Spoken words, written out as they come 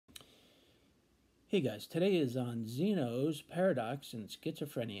Hey guys, today is on Zeno's paradox and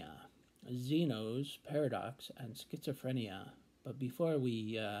schizophrenia. Zeno's paradox and schizophrenia. But before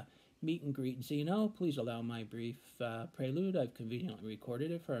we meet and greet Zeno, please allow my brief prelude. I've conveniently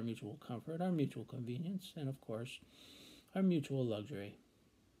recorded it for our mutual comfort, our mutual convenience, and of course, our mutual luxury.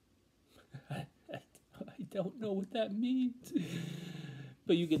 I don't know what that means.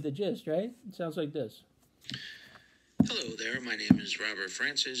 But you get the gist, right? It sounds like this. Hello there, my name is Robert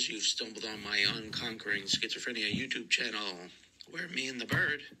Francis. You've stumbled on my Unconquering Schizophrenia YouTube channel, where me and the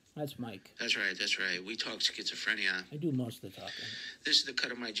bird... That's Mike. That's right. We talk schizophrenia. I do most of the talking. This is the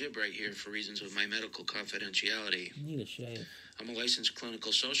cut of my jib right here for reasons of my medical confidentiality. You need a shave. I'm a licensed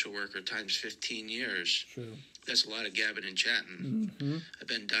clinical social worker times 15 years. True. That's a lot of gabbing and chatting. Mm-hmm. I've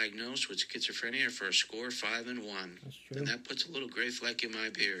been diagnosed with schizophrenia for a score 5 and 1. That's true. And that puts a little gray fleck in my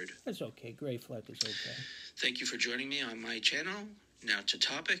beard. That's okay. Gray fleck is okay. Thank you for joining me on my channel. Now to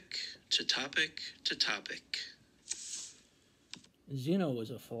topic. Zeno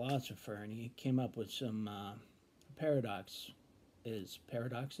was a philosopher, and he came up with some paradoxes.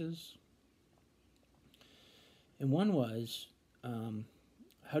 And one was,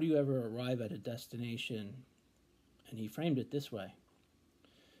 how do you ever arrive at a destination? And he framed it this way.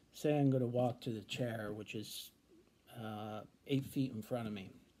 Say I'm going to walk to the chair, which is 8 feet in front of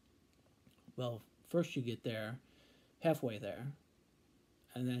me. Well, first you get there, halfway there,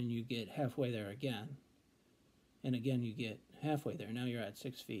 and then you get halfway there again, and again you get halfway there. Now you're at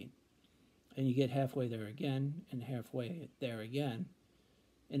 6 feet, and you get halfway there again, and halfway there again.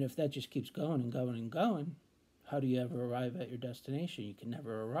 And if that just keeps going and going and going, how do you ever arrive at your destination? You can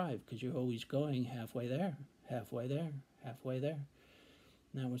never arrive because you're always going halfway there, halfway there, halfway there.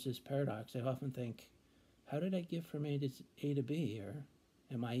 And that was this paradox. I often think, how did I get from A to B, or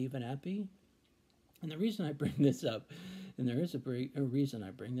am I even at B? And the reason I bring this up, and there is a reason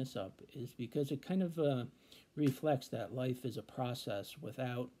I bring this up, is because it kind of reflects that life is a process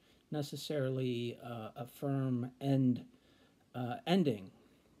without necessarily a firm ending.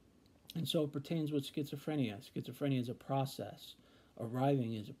 And so it pertains with schizophrenia. Schizophrenia is a process.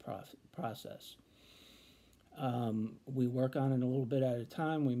 Arriving is a process. We work on it a little bit at a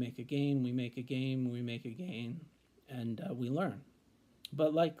time. We make a gain, we make a gain, we make a gain, and we learn.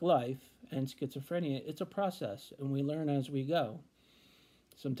 But like life and schizophrenia, it's a process, and we learn as we go.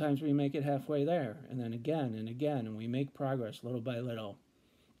 Sometimes we make it halfway there, and then again and again, and we make progress little by little.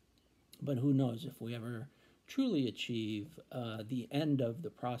 But who knows if we ever truly achieve the end of the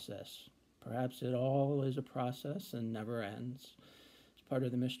process. Perhaps it all is a process and never ends. It's part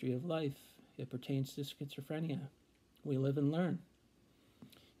of the mystery of life. It pertains to schizophrenia. We live and learn.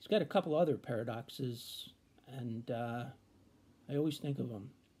 He's got a couple other paradoxes, and I always think of them.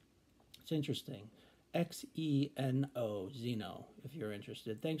 It's interesting. Xeno, Zeno, if you're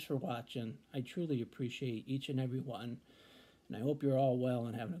interested. Thanks for watching. I truly appreciate each and every one, and I hope you're all well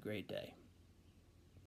and having a great day.